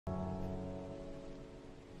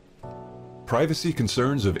privacy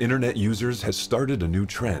concerns of internet users has started a new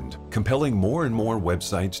trend, compelling more and more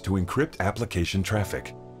websites to encrypt application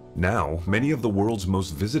traffic. Now, many of the world's most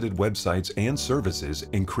visited websites and services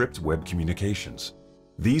encrypt web communications.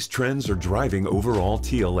 These trends are driving overall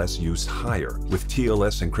TLS use higher, with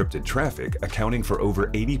TLS encrypted traffic accounting for over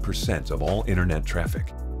 80% of all internet traffic.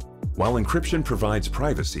 While encryption provides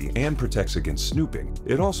privacy and protects against snooping,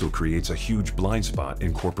 it also creates a huge blind spot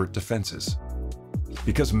in corporate defenses.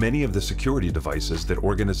 Because many of the security devices that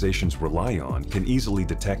organizations rely on can easily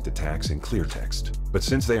detect attacks in clear text. But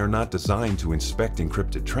since they are not designed to inspect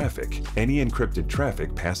encrypted traffic, any encrypted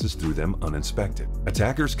traffic passes through them uninspected.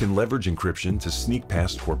 Attackers can leverage encryption to sneak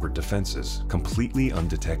past corporate defenses, completely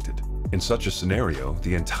undetected. In such a scenario,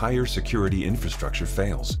 the entire security infrastructure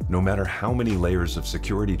fails, no matter how many layers of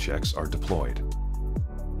security checks are deployed.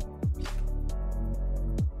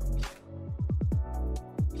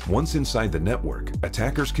 Once inside the network,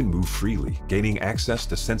 attackers can move freely, gaining access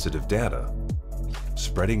to sensitive data,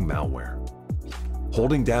 spreading malware,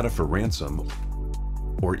 holding data for ransom,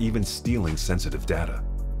 or even stealing sensitive data.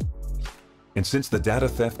 And since the data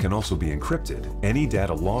theft can also be encrypted, any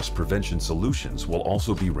data loss prevention solutions will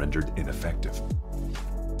also be rendered ineffective.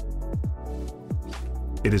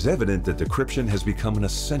 It is evident that decryption has become an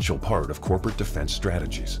essential part of corporate defense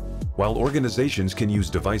strategies. While organizations can use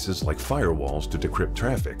devices like firewalls to decrypt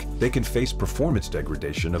traffic, they can face performance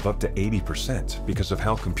degradation of up to 80% because of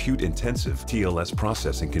how compute-intensive TLS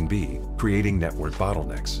processing can be, creating network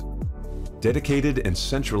bottlenecks. Dedicated and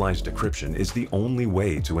centralized decryption is the only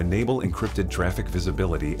way to enable encrypted traffic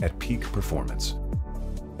visibility at peak performance.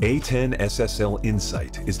 A10 SSL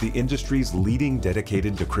Insight is the industry's leading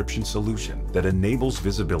dedicated decryption solution that enables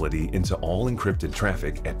visibility into all encrypted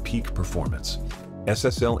traffic at peak performance.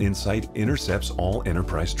 SSL Insight intercepts all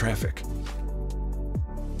enterprise traffic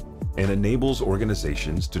and enables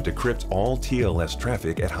organizations to decrypt all TLS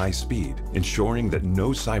traffic at high speed, ensuring that no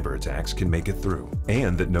cyber attacks can make it through,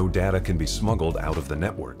 and that no data can be smuggled out of the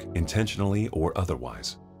network, intentionally or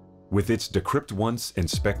otherwise. With its decrypt once,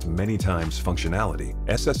 inspect many times functionality,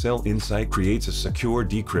 SSL Insight creates a secure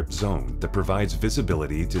decrypt zone that provides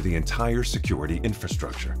visibility to the entire security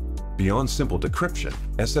infrastructure. Beyond simple decryption,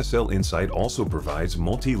 SSL Insight also provides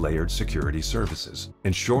multi-layered security services,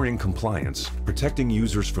 ensuring compliance, protecting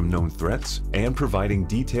users from known threats, and providing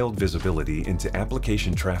detailed visibility into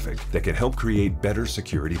application traffic that can help create better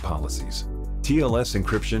security policies. TLS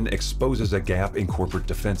encryption exposes a gap in corporate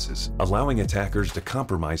defenses, allowing attackers to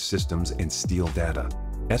compromise systems and steal data.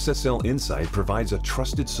 SSL Insight provides a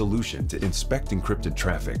trusted solution to inspect encrypted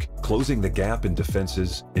traffic, closing the gap in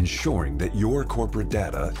defenses, ensuring that your corporate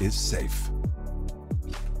data is safe.